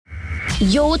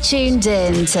You're tuned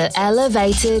in to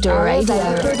Elevated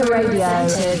Radio,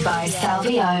 presented by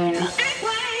Salvione.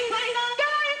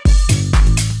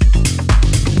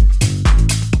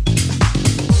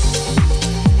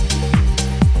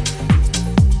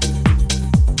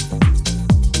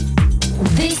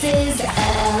 This is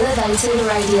Elevated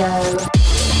Radio.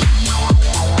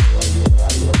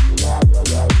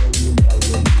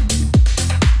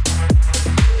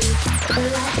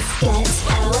 Let's get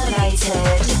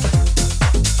elevated.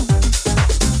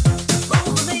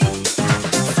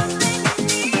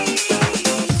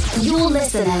 You're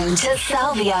listening to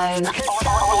Salvione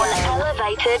on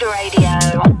Elevated Radio.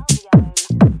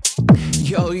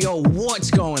 Yo,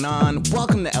 what's going on?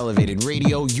 Welcome to Elevated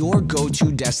Radio, your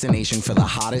go-to destination for the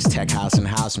hottest tech house and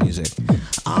house music.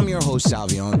 I'm your host,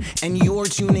 Salvione, and you're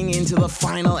tuning into the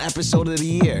final episode of the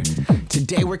year.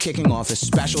 Today, we're kicking off a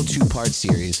special two-part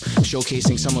series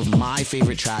showcasing some of my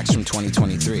favorite tracks from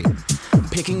 2023.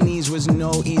 Picking these was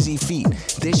no easy feat.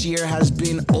 This year has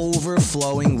been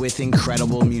overflowing with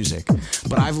incredible music,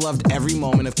 but I've loved every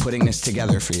moment of putting this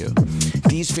together for you.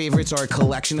 These favorites are a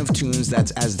collection of tunes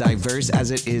that's as diverse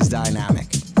as it is dynamic.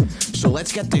 So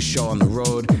let's get this show on the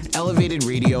road. Elevated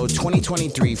Radio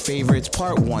 2023 Favorites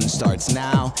Part 1 starts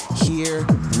now. Here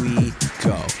we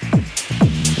go.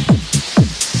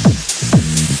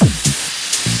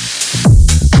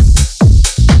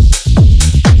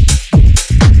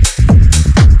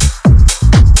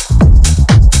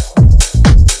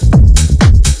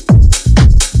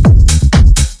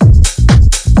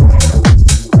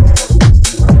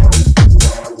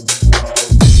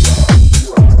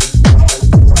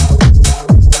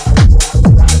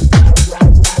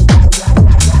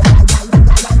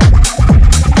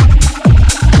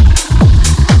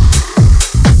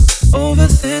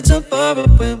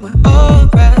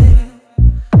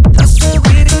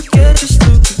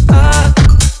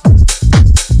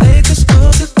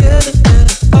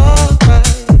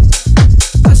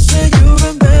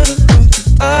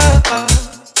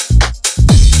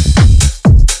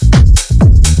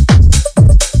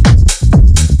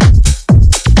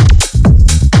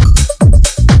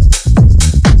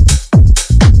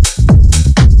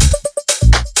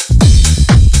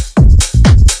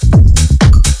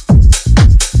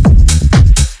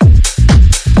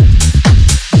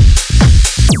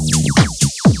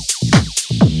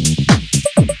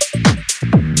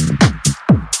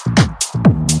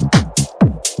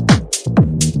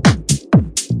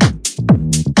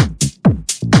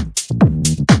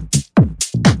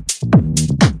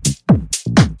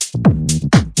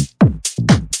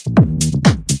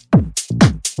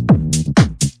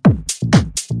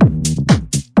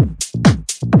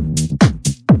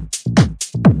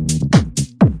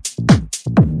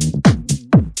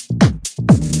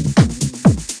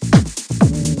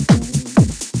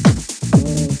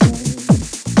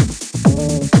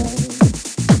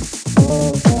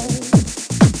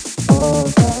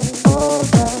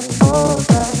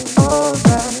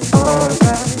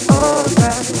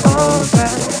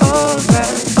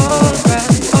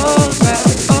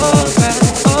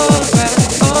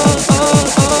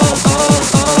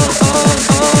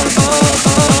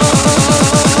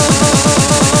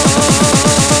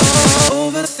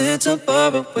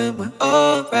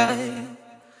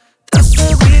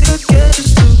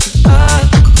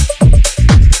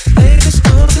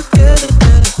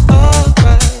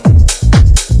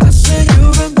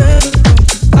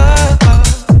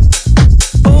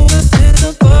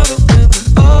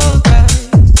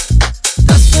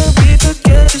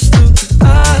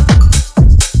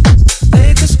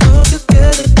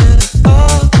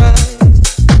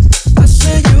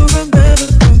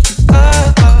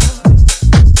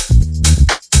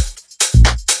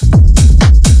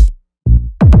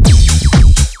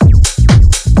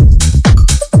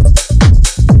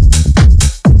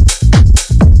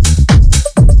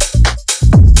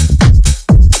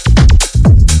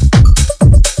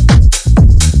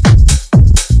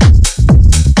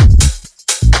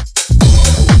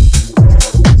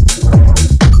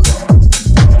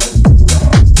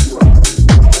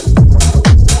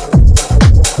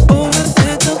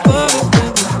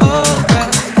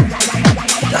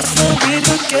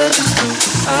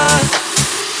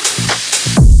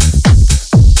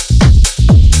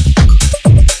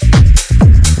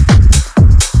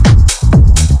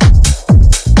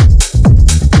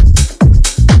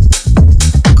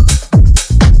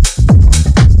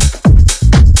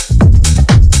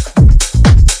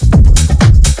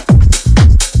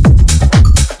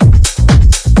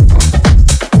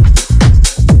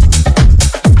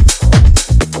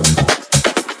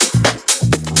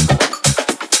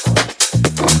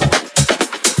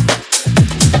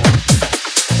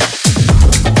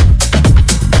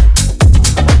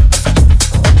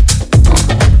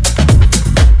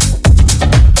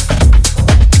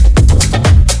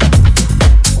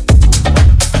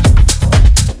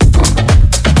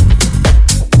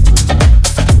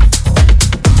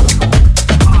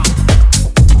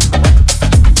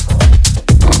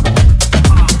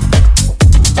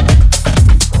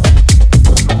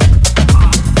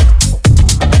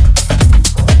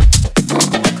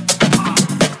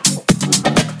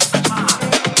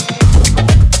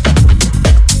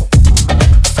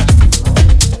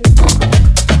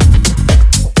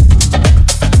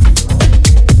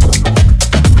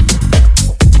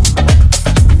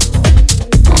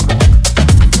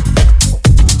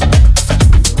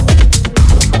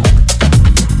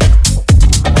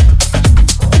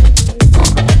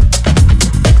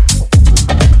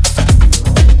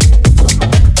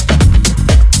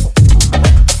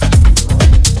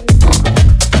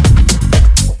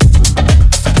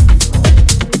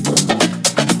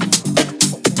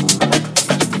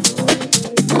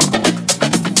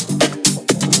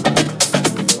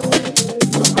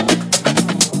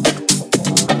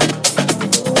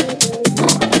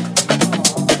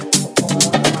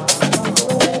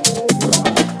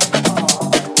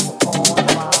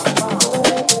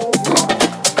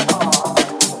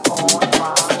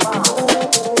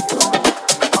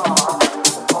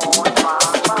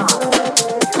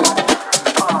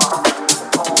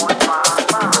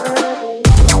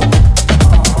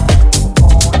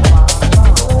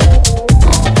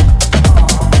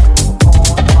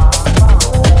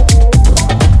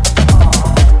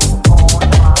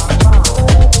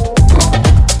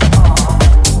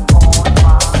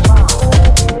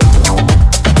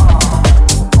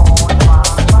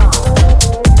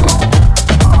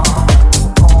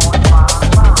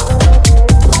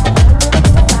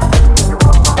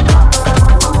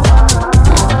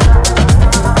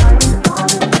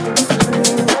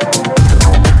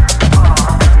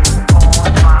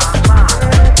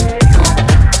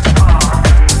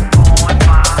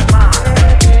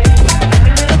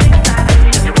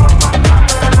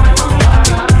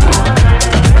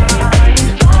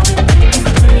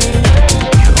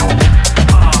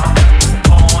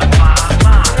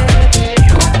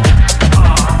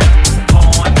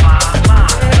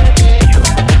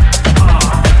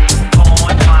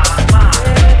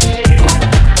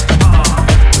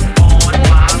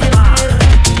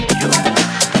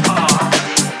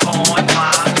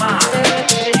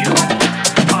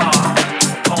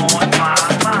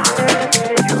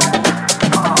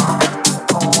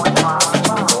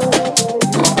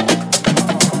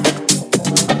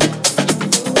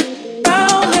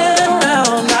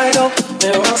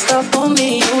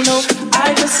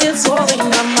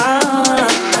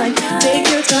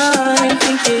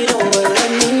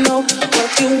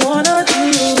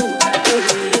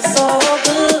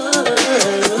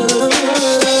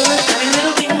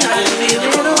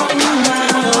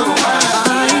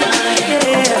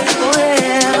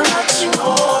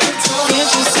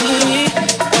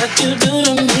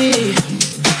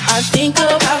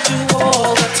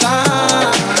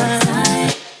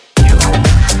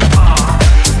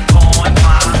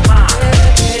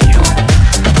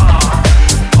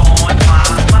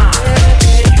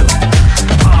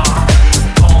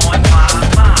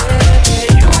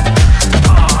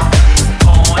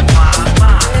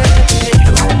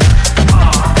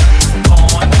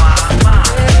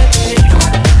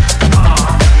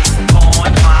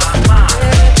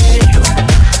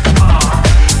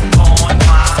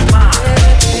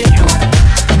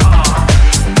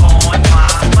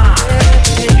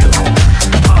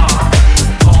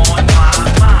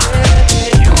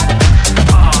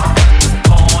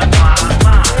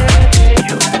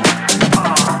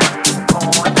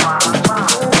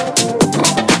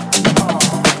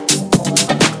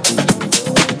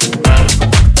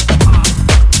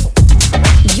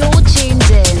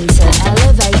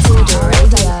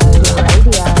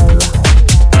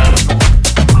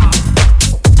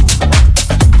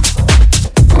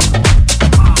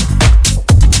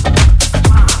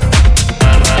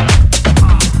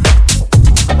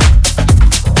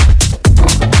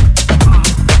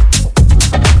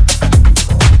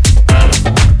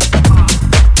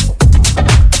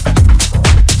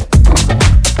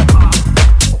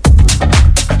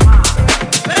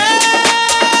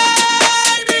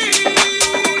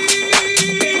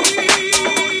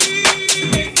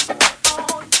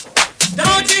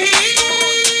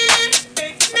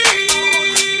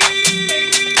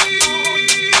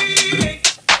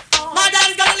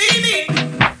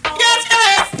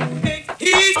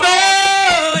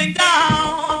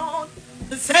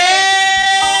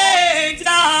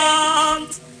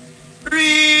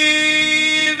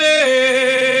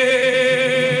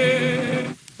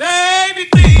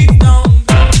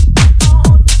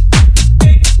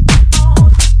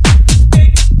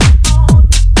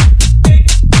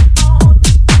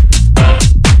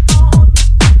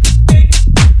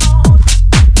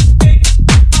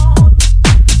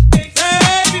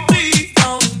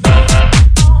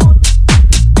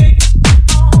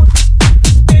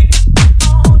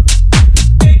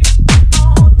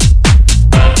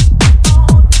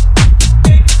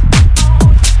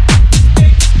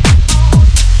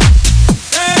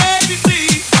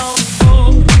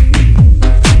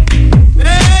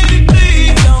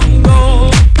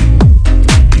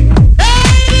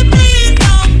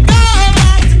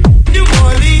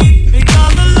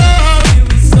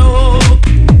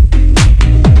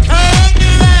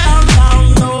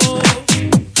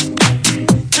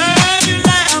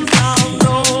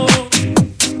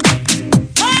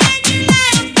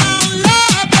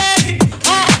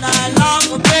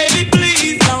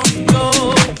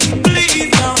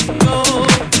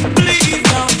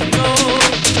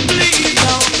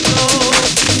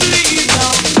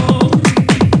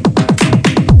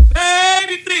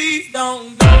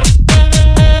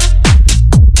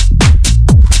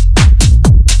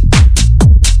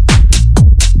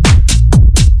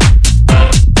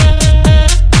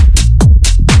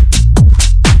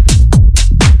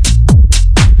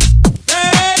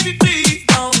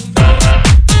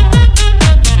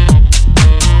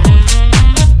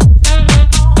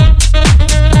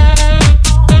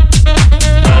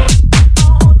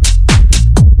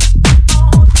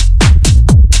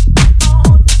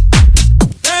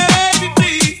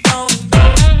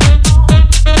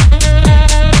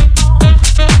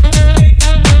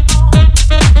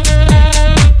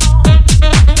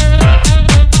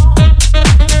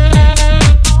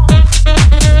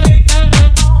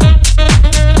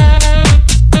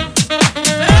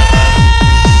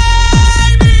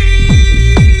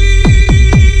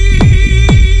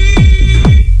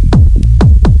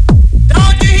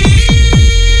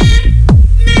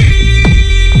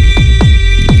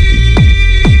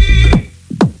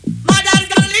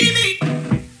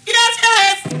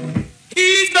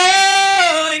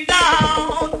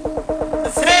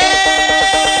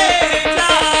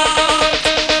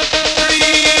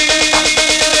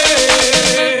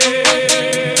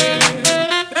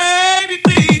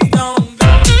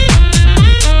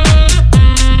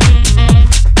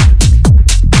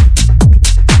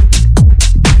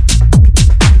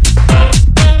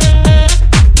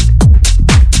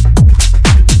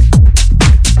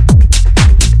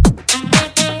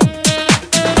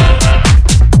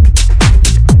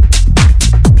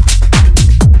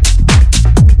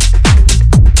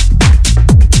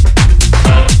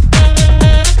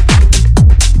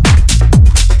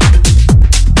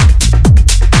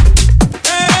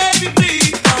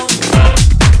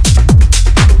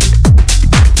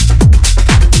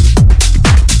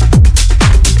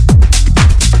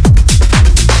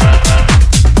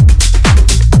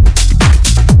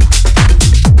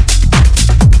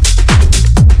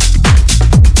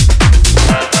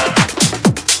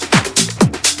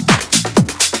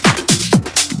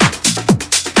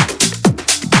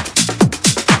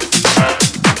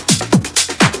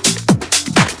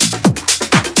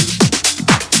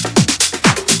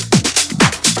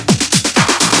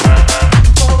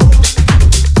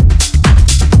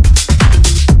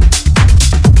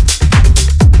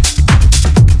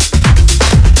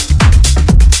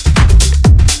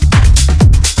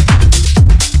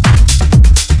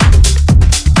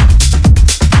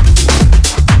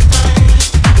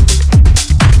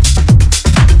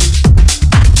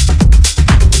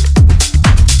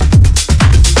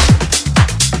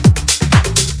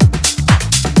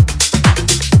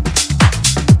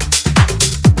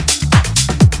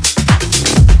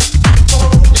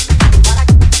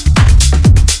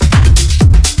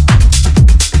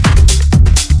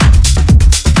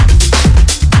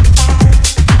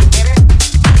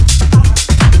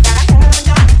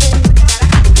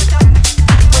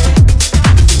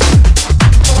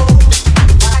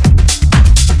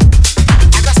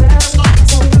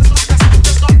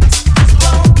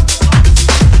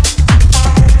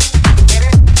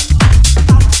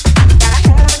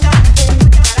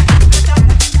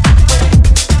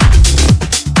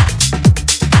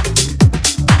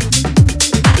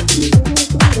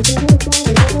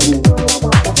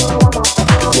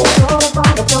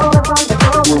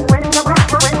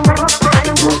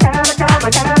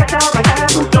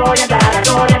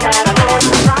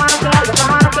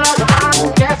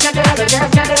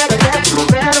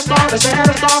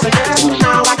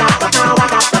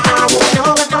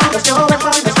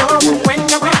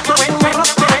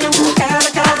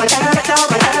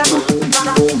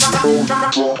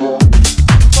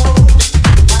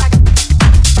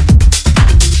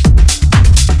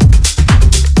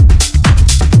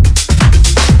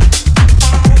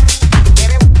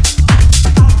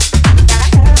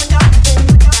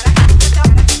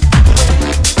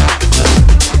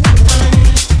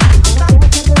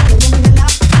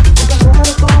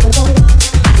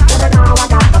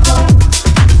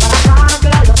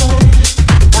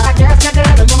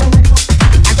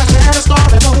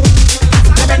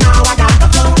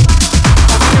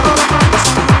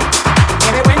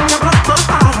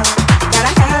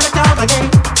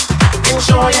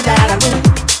 sure you that I win.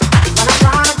 But I'm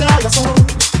trying to tell you so,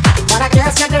 but I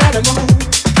guess you didn't know.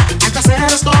 And to say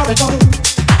the story goes,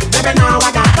 baby, now I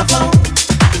got the flow.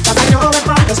 Cause I know it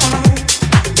from the start.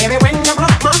 Baby, when you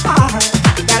broke my heart,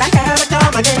 that I had to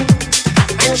come again.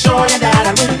 And show you that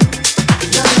I win.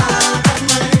 You love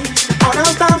me. All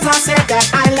those times I said that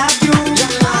I love you. You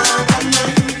love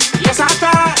me. Yes, I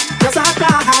cried. Yes, I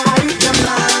cried. You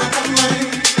love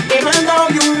me. Even though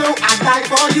you know I died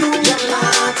for you. You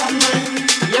love me.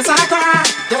 Yes, I cried.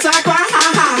 Yes, I cried.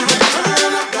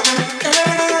 Turn up the man.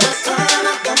 Yeah. Turn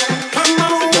up the man. Come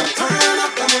on. Turn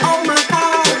up the man. Oh my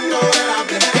God. You know that I've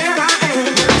been there. Here I am.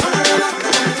 Turn up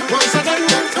the man. Once again.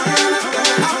 Turn up the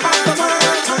man. Up the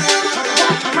world. Turn up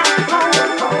the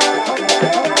man.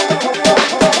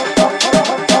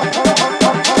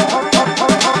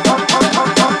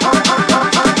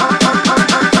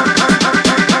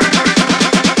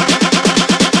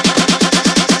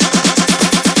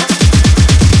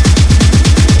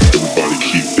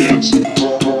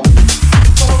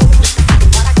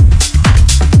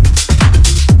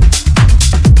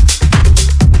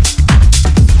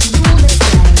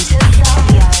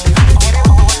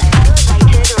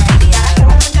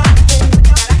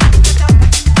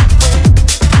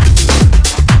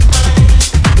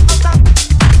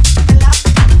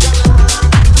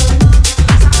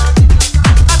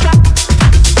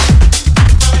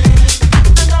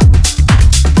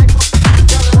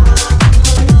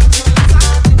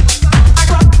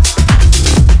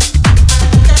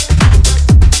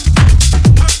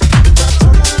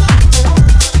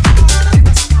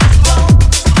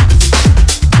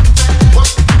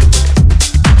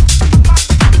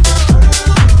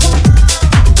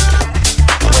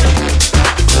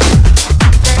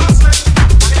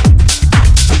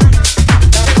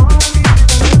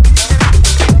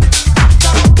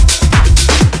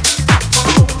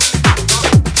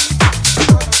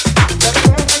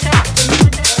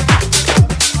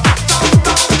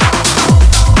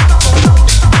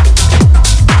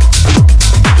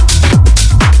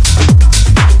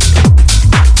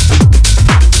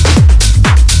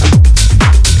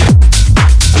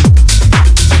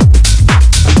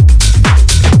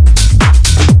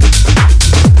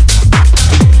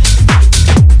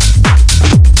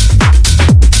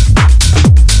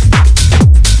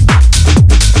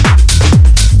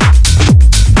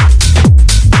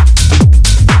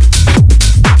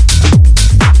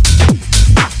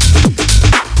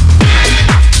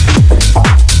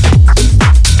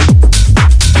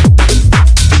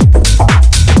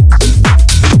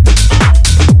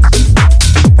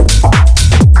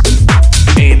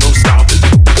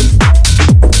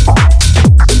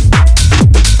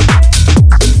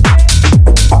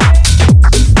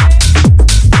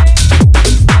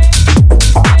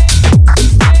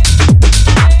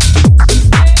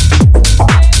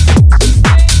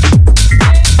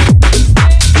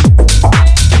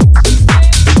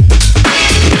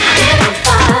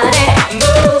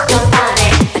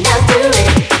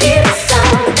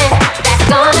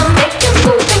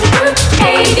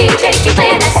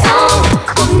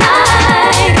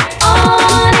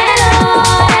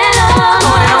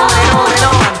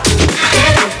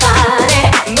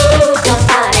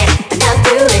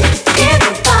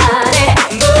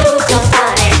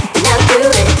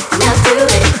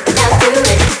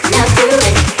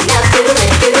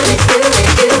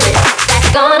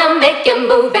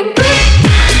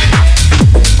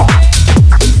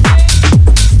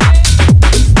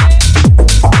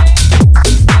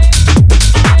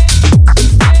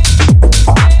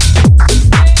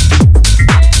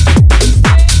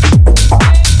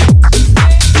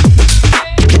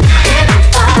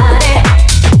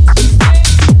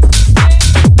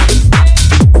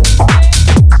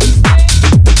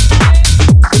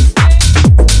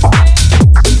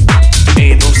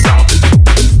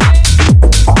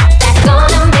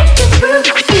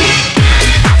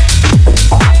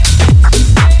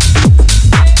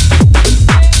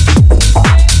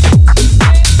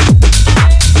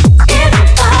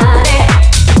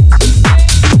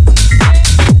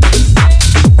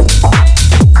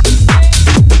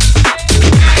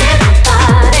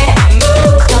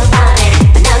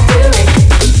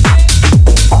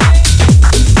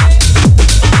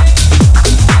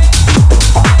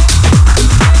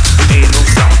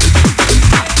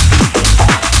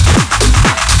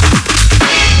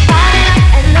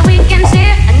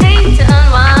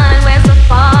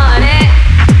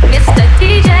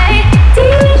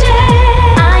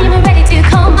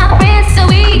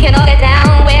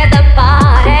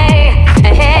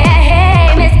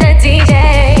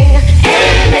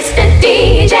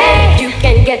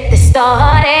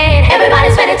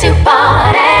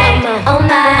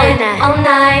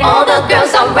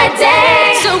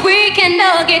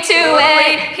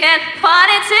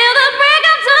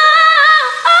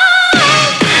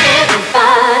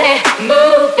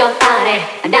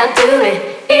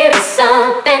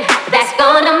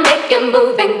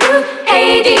 move and groove.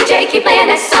 Hey DJ, keep playing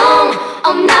that song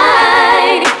all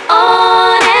night,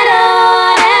 on and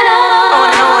on and on. On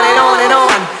and on and on and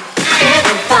on.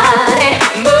 Everybody,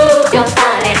 move your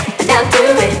body, now do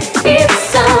it. Here's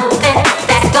something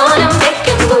that's gonna make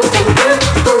you move and groove,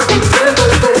 move and groove,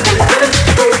 move and groove,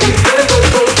 move and groove,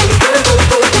 move and groove, move and groove,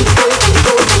 move and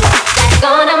groove. That's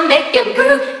gonna make you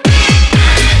groove.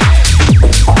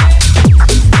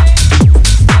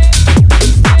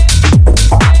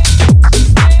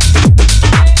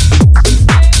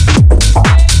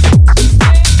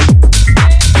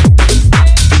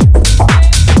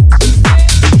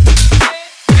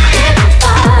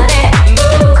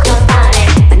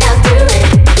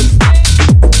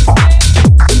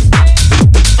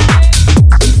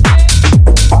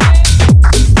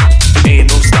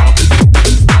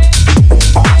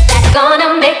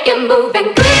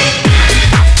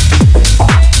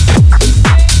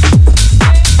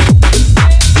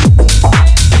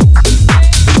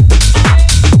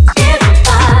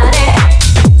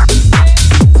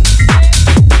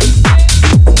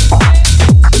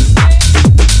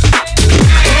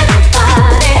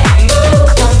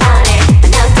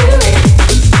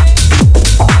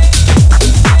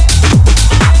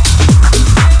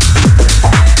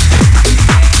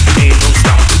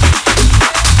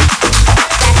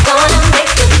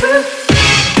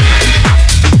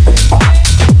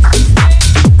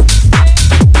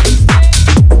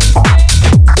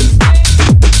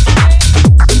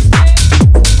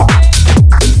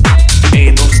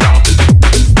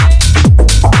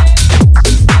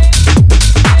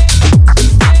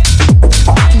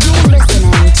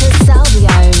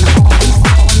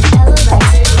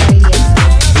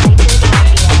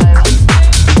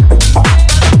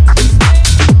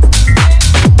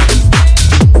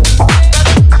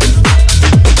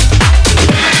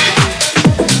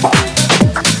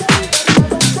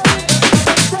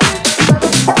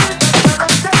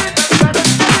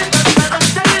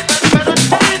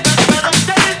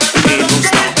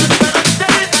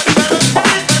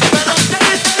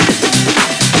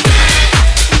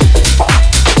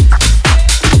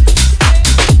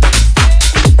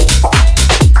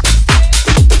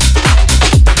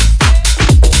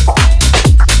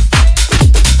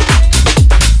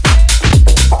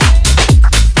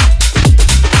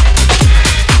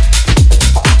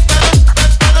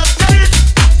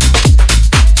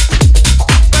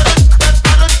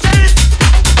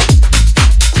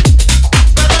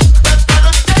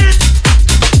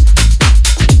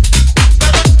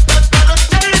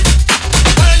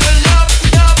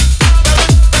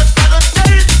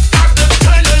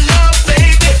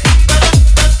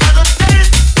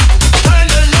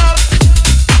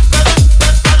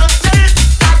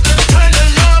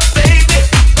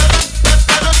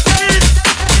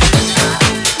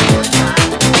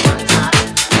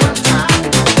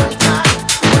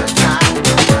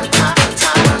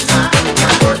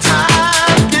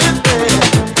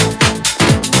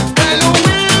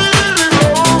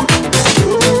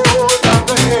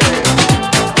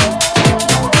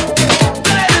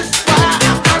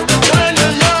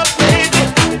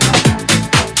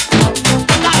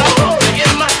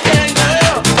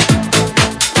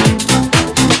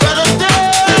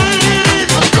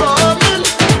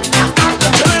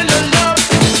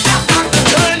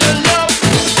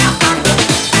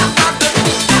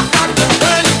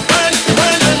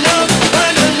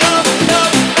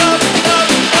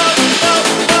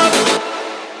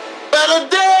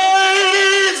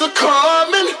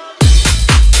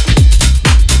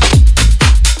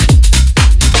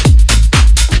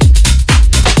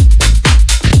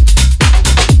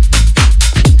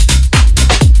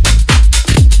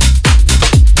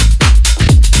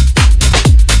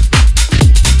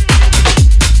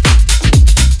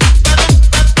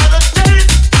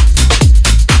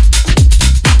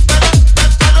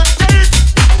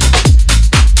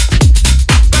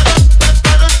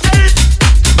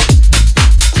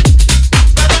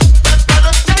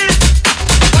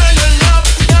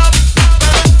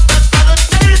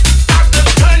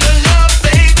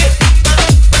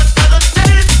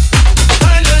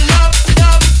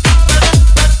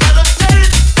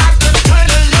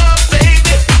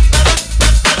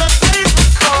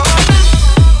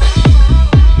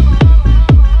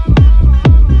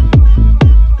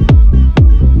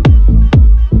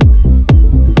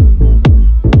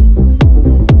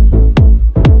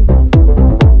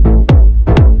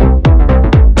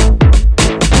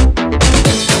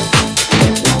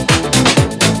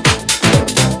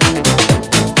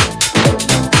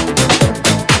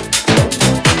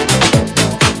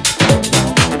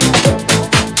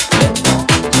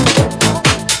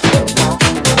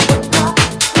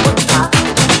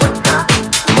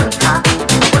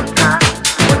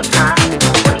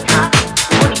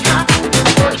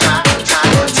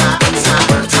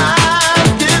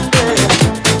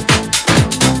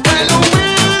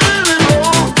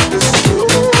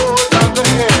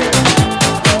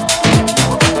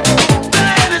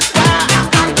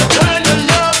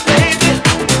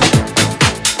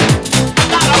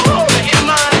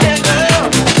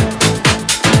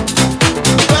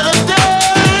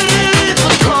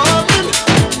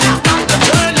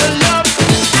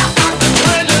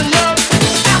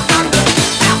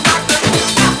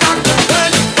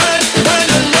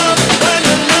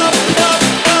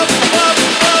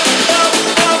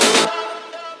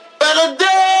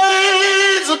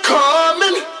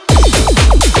 Carmen.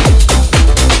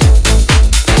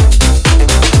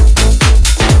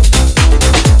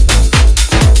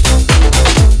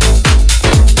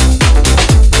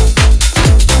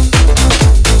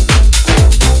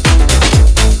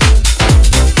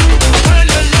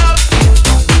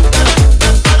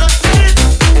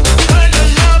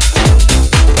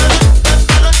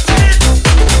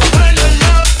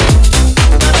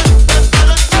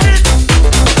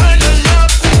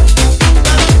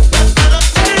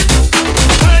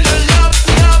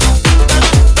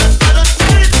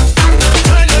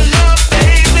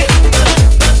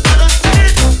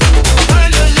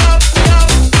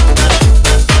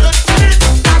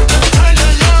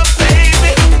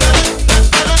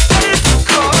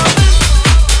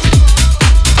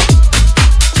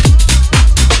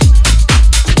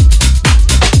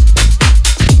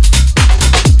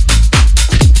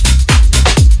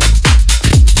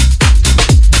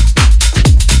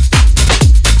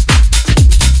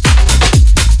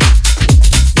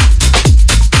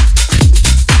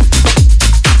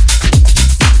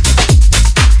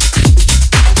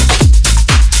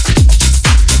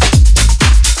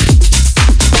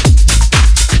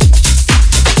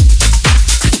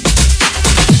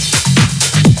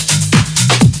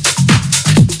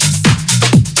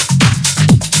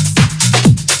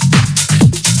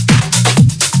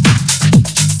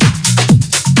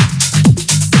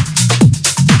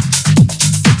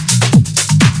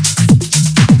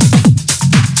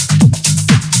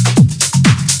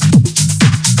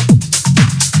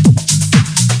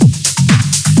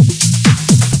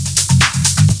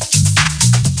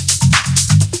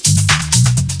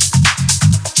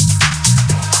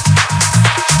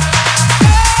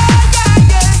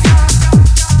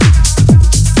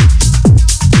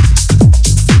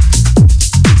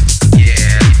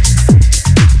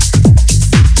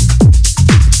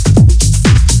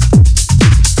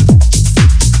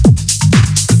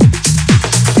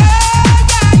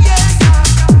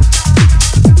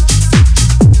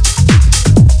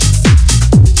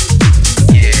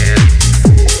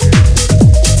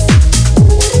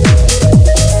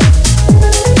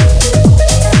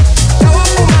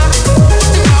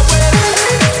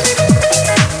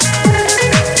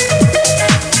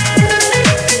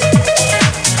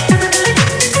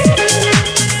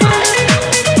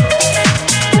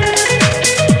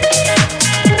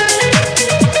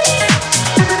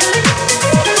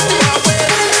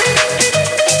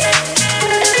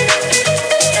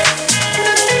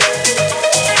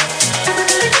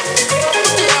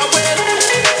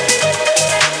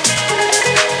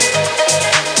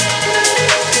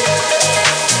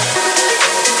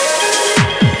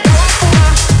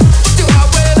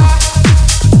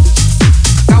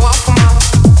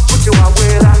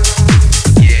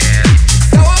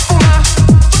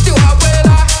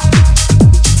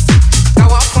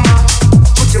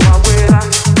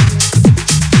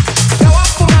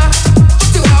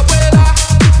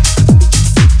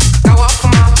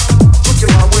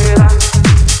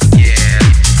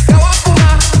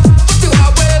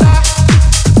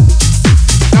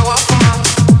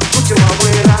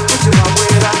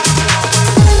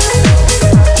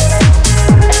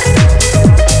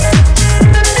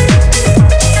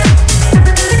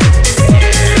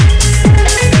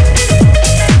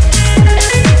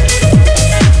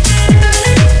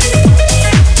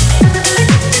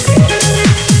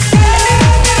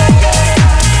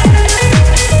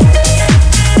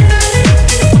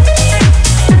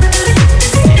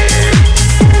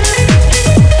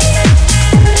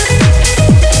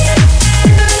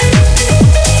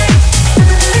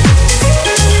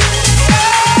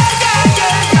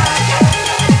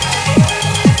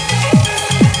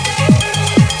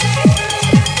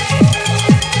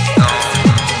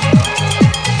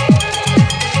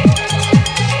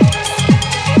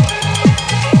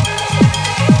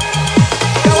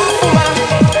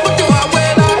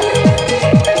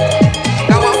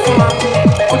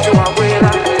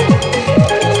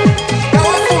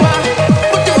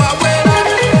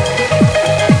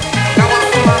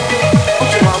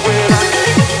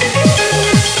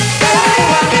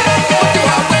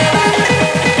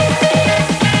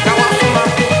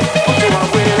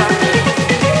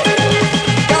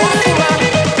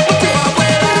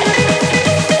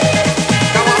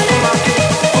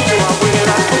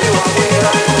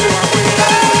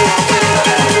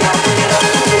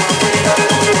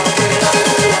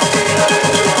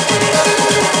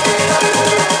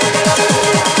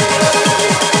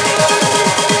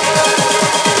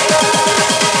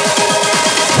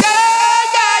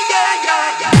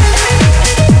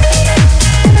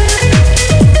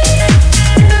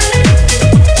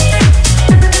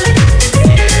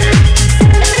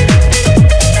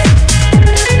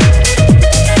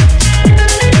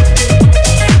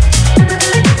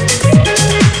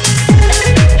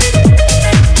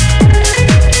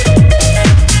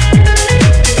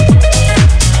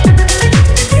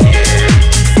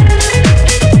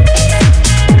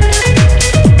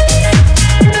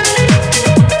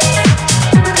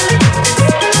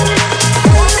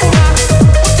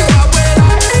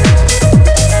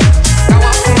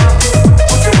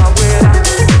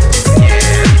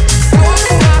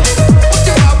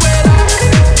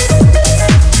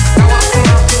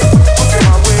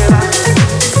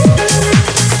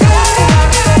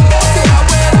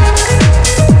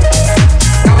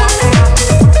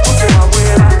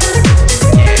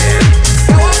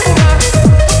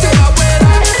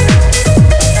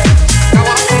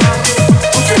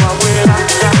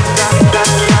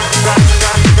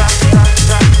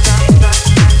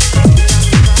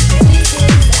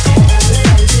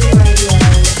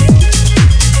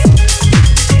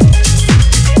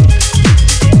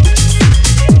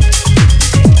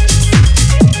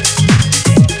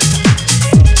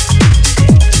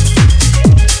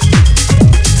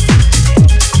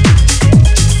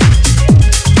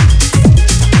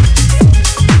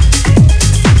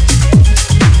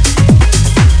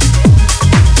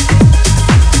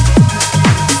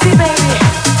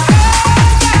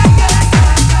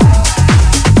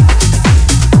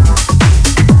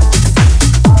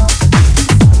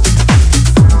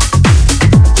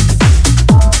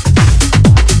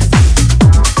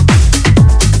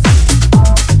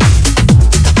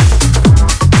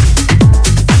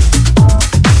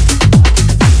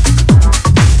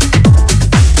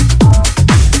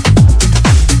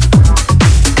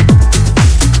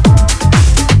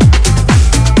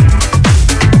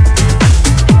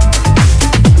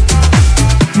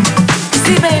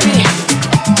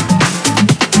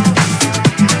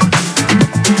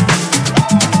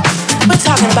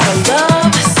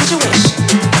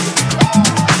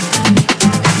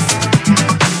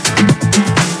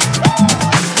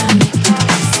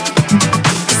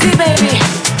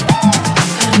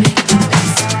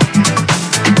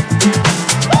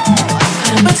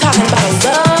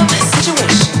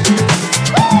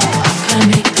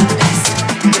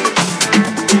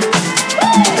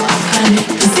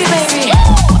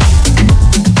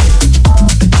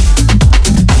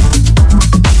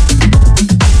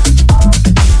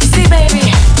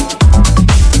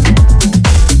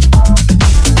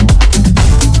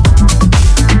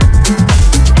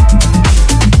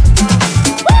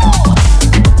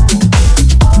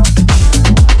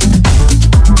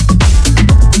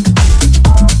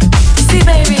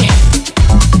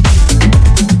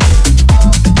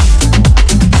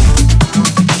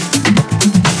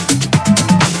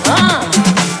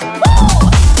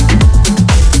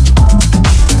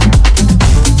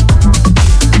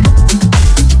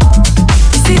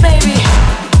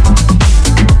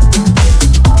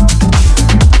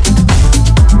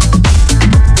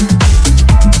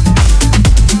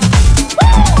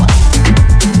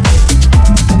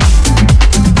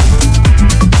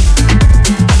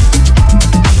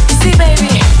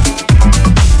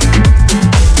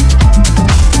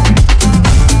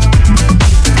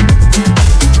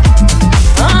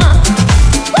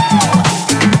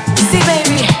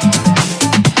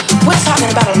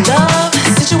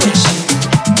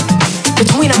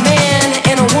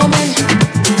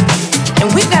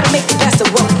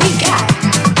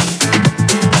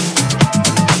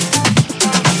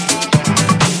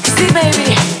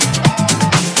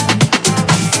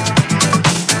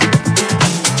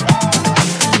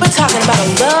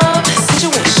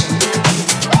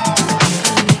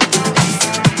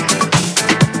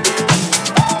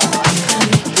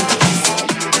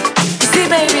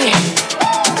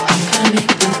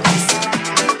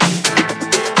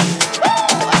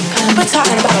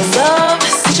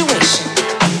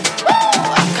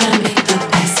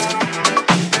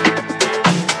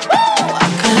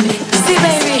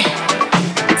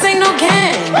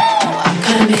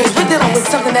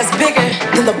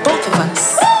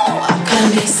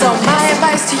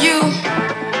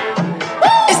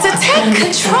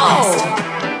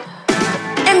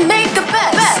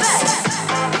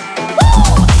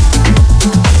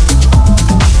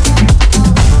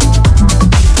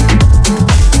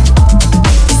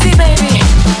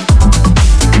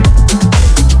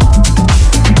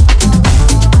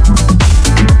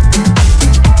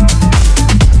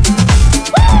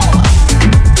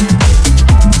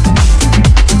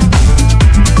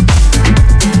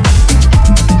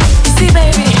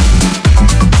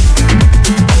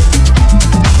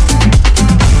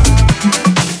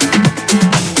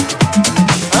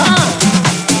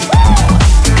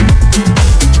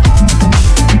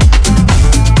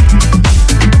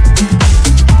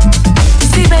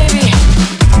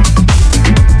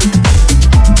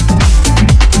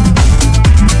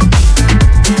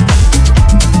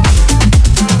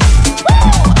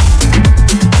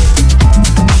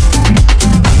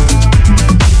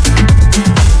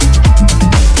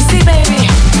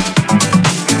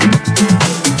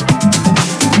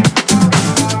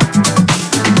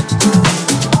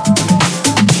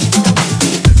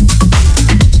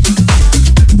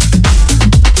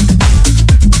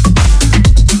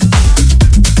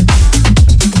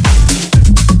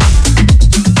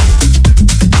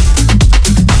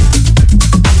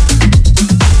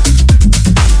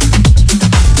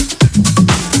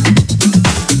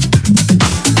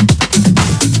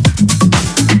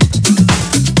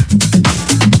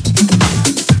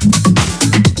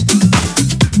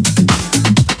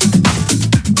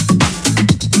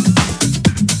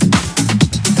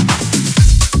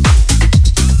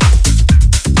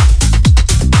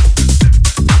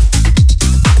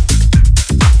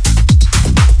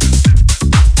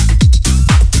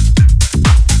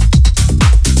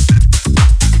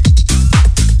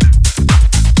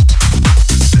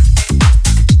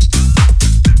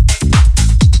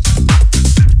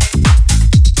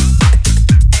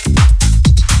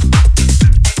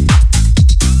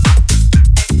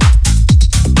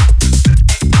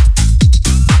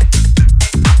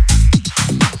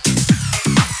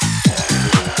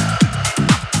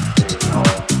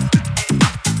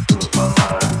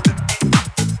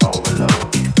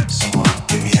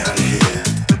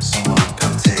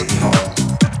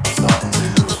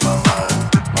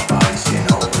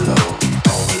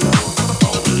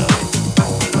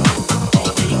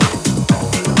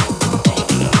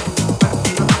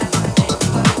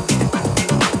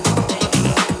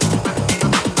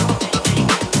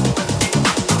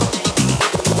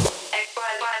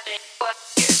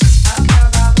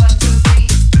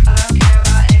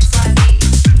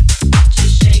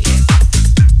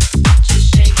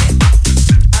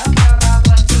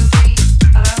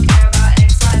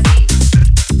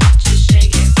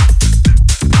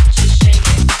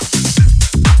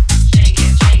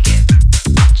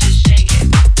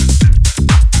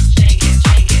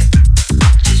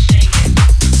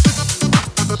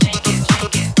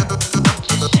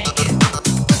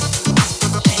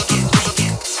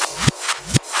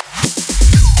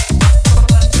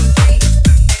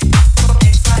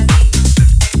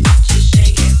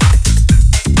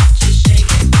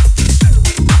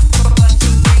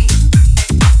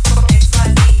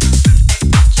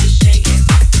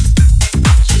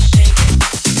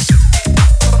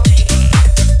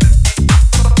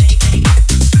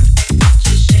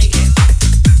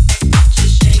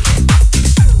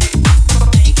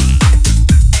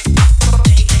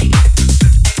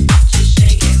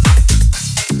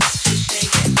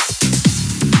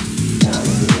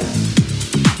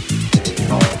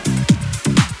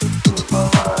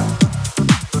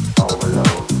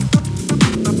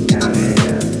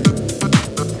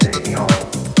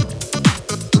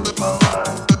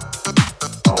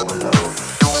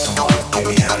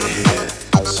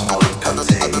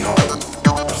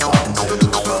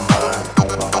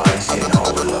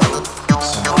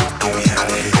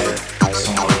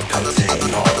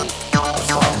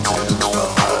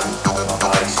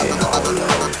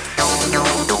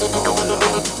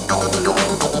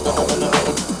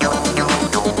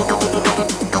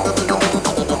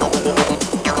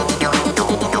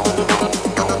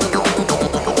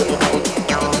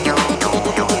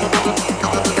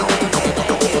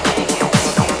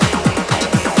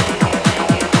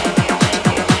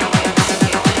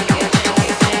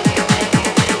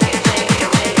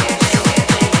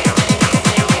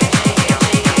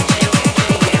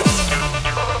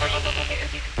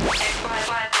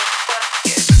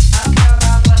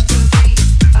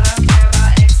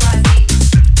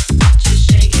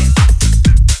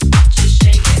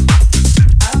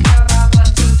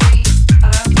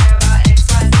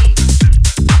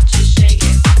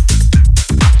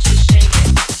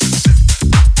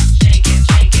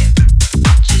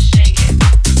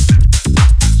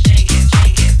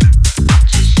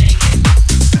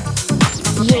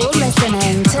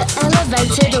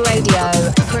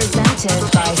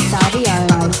 elevated by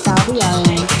Salvione.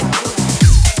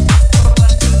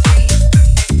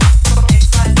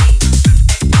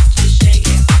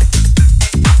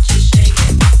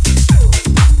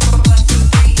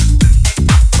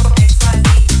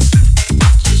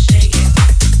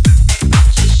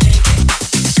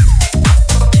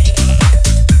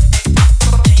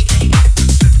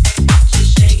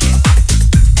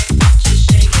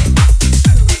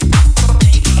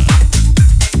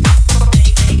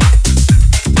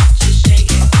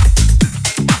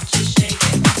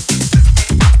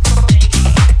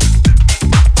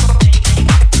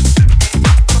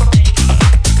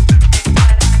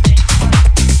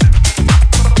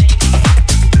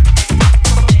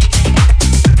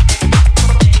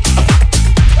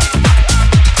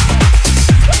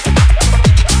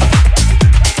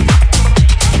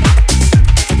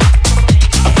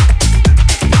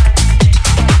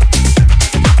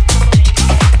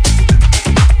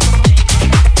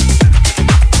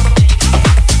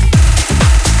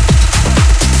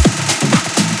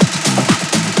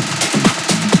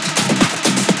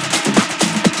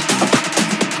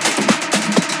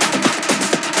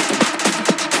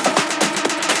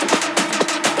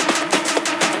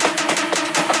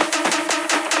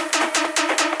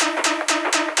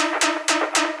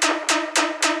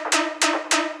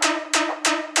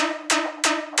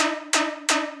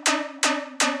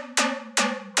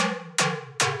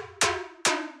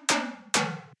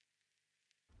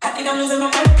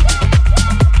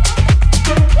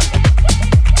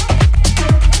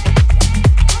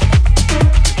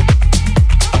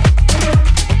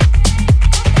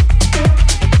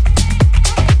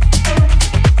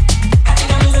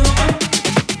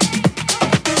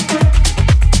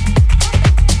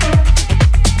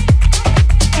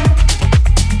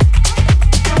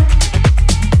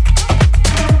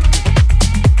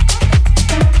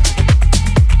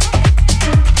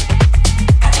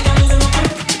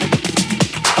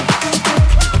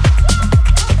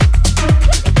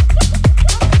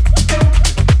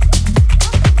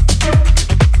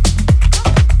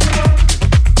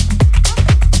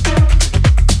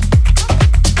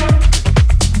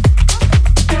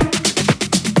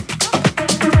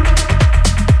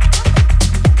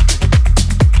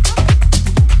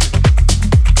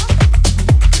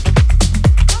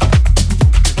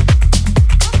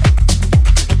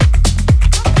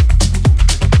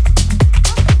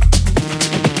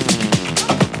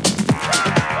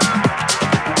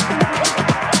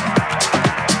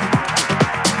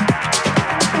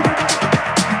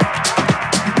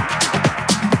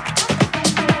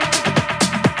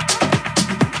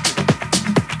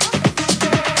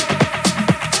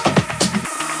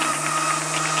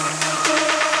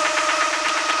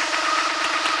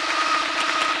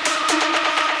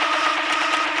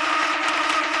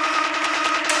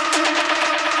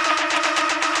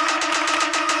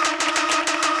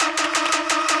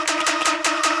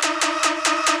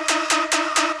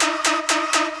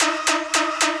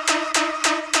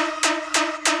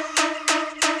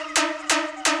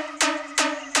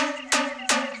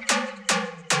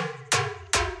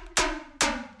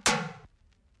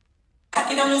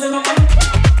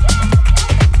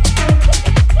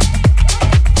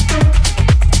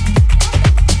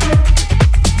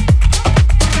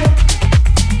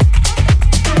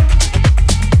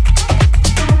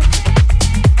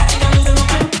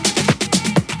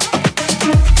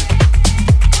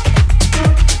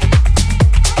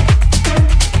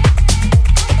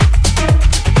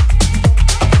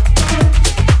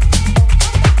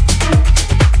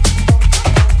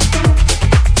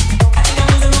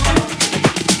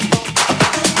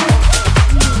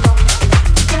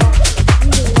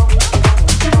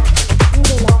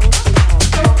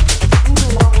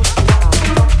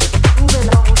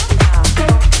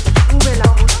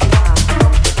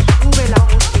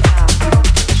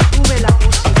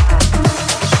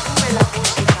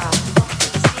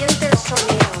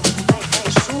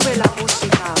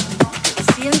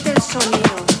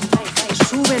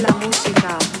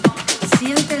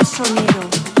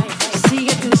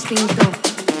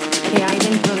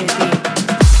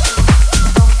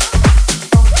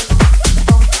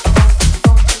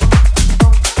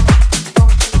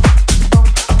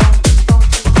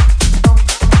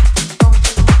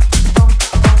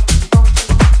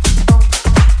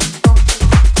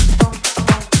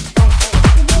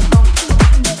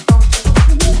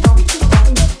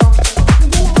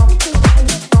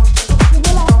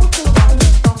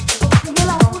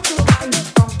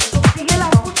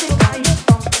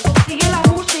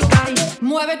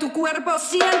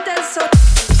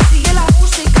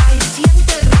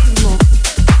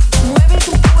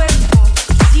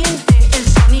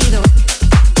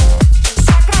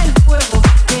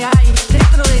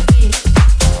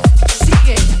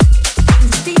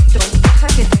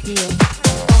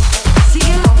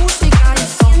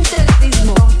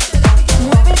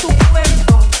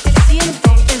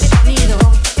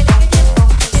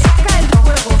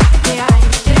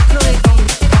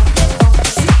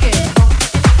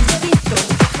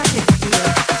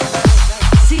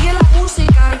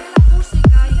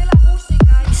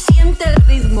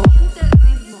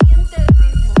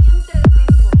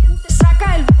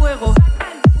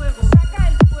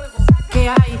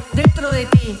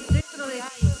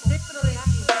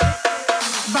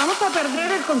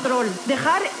 control,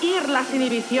 dejar ir las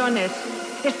inhibiciones.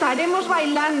 Estaremos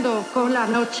bailando con la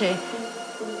noche,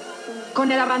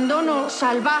 con el abandono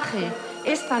salvaje.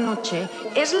 Esta noche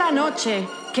es la noche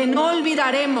que no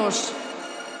olvidaremos.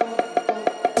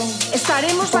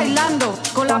 Estaremos bailando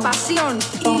con la pasión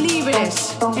y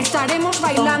libres. Estaremos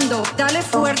bailando, dale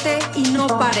fuerte y no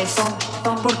pares.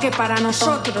 Porque para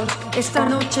nosotros esta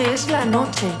noche es la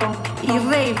noche. Y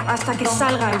rave hasta que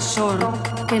salga el sol,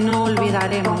 que no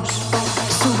olvidaremos.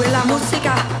 Sube la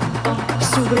música,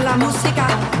 sube la música,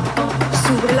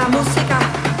 sube la música,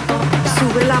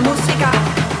 sube la música,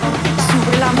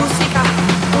 sube la música,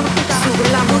 sube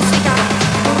la música,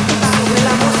 sube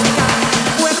la música.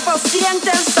 Cuerpo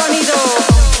siente el sonido.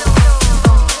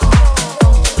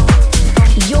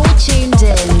 You're tuned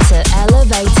in to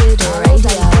Elevated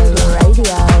Radio.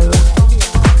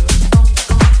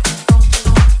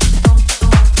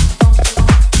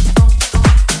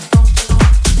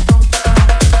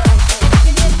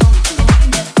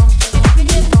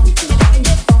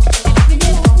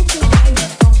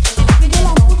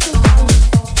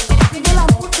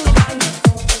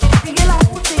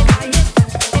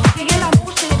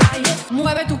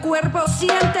 Mueve tu cuerpo,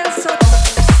 siente el sonido.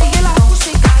 Sigue la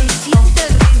música y siente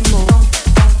el ritmo.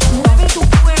 Mueve tu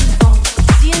cuerpo,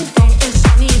 siente el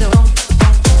sonido.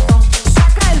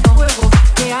 Saca el fuego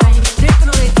que hay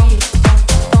dentro de ti.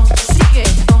 Sigue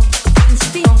tu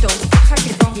instinto, deja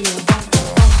que te guíe.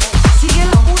 Sigue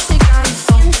la música y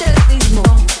siente el ritmo.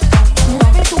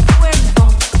 Mueve tu cuerpo,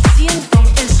 siente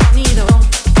el sonido.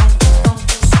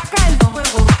 Saca el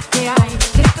fuego que hay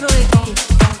dentro de ti.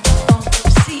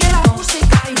 Sigue la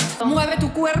música y mueve tu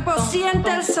cuerpo, siente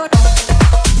el sonido.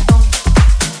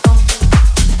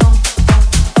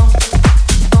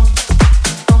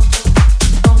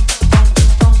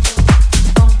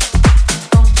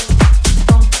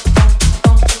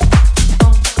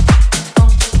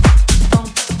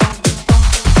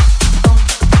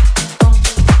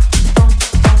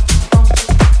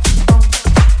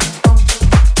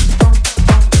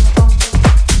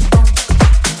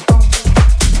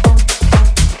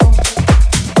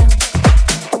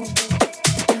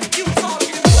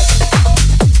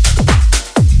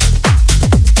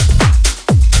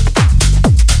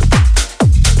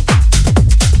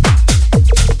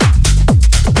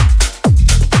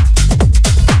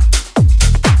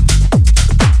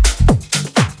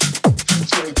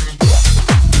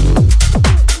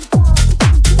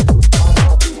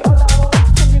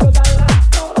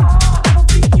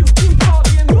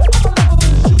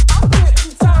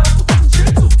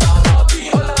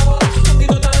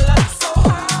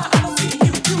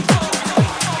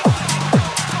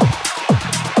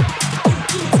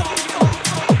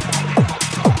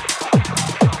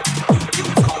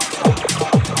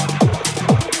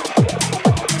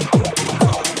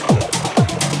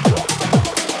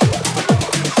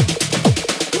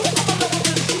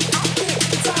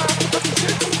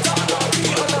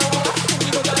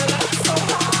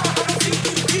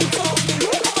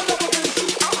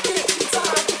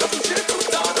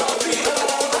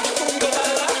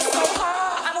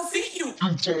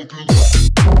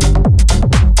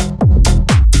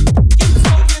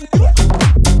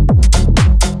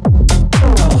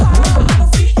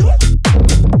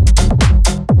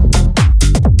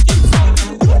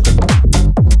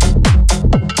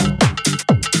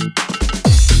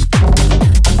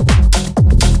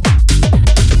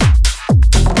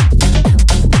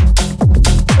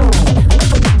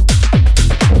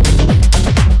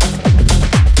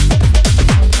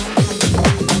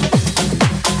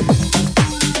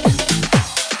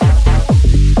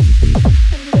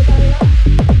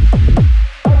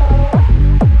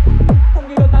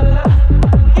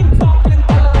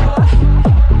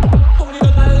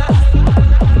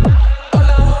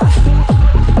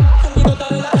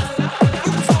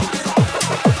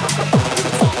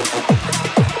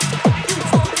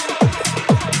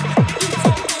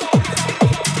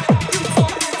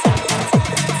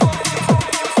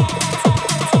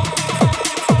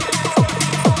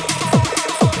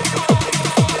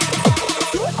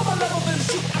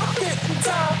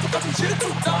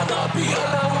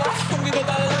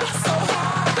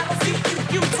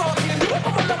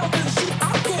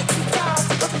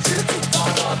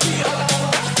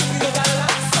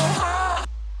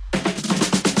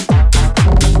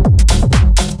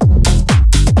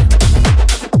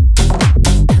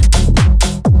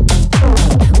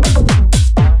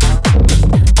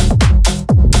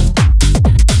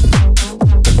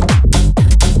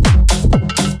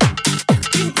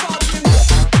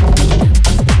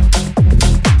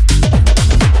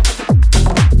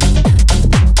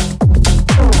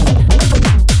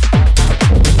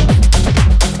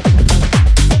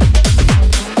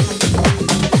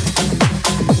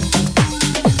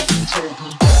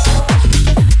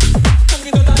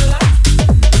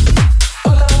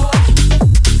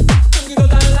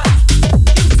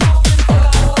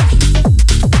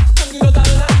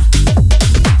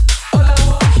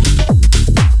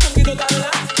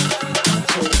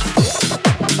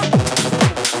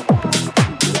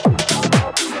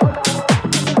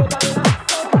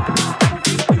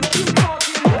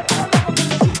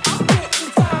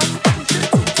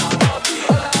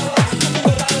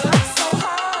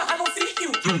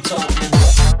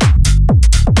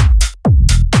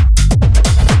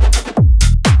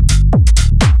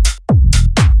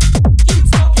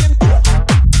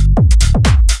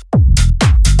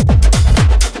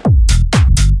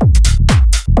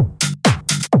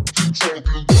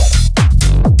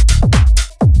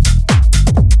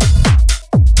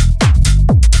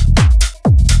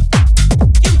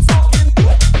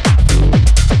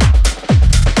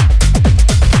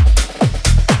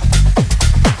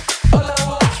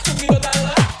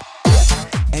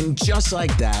 just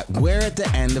like that, we're at the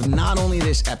end of not only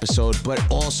this episode, but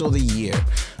also the year.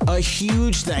 A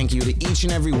huge thank you to each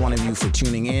and every one of you for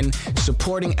tuning in,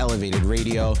 supporting Elevated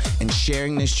Radio, and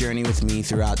sharing this journey with me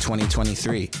throughout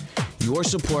 2023. Your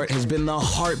support has been the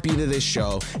heartbeat of this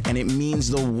show, and it means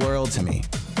the world to me.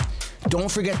 Don't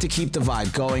forget to keep the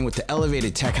vibe going with the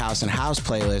Elevated Tech House and House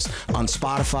playlist on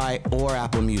Spotify or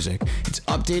Apple Music. It's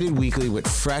updated weekly with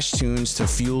fresh tunes to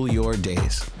fuel your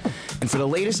days. And for the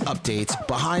latest updates,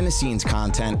 behind the scenes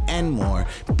content, and more,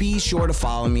 be sure to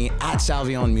follow me at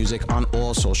Salvione Music on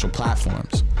all social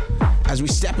platforms. As we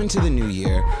step into the new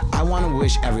year, I want to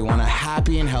wish everyone a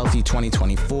happy and healthy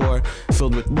 2024,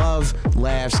 filled with love,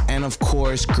 laughs, and of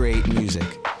course, great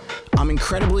music. I'm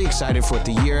incredibly excited for what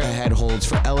the year ahead holds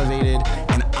for Elevated,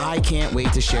 and I can't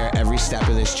wait to share every step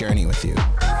of this journey with you.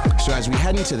 So as we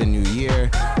head into the new year,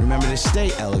 remember to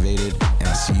stay elevated, and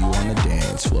I'll see you on the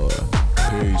dance floor.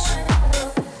 Peace.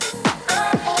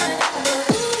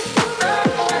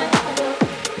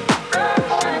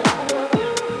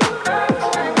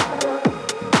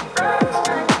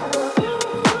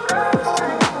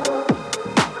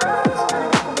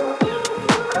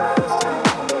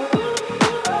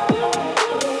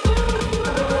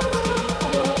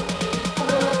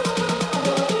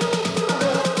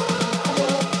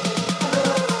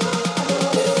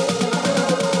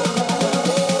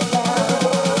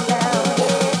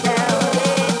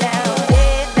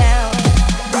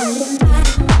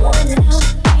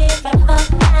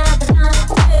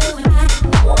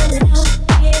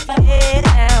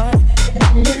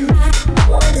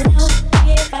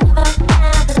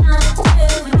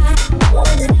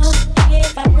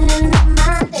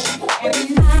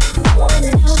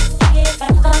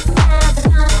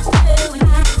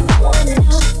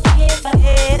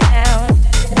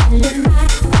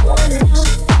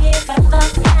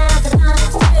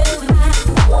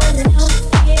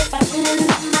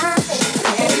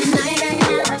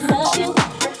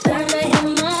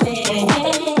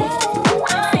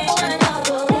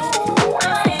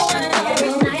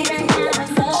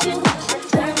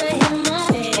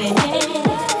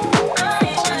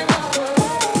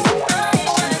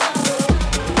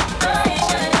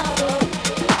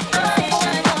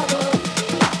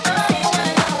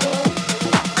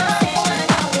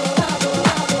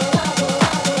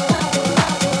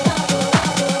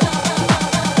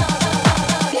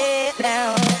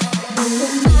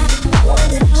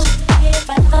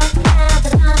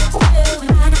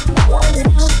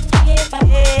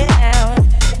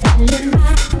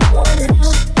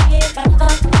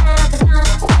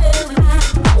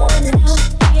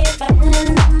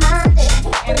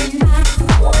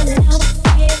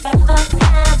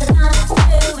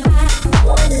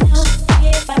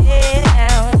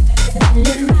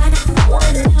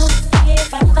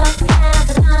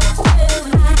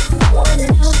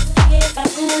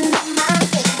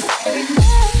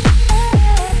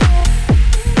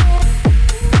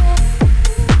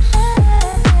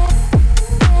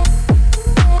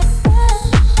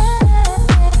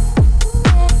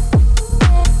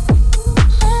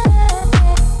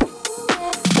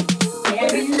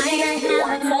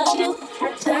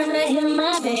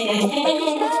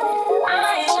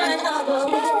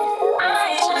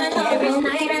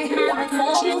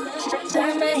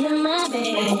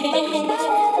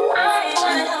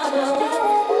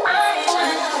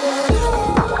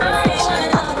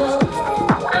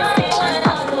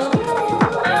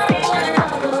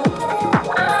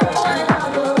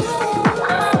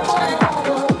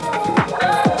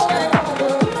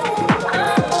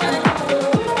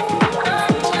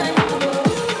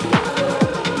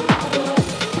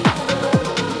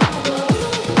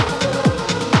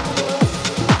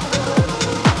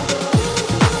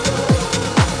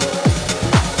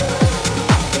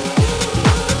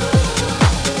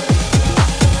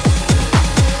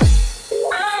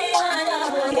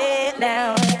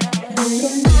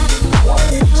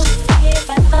 If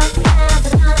I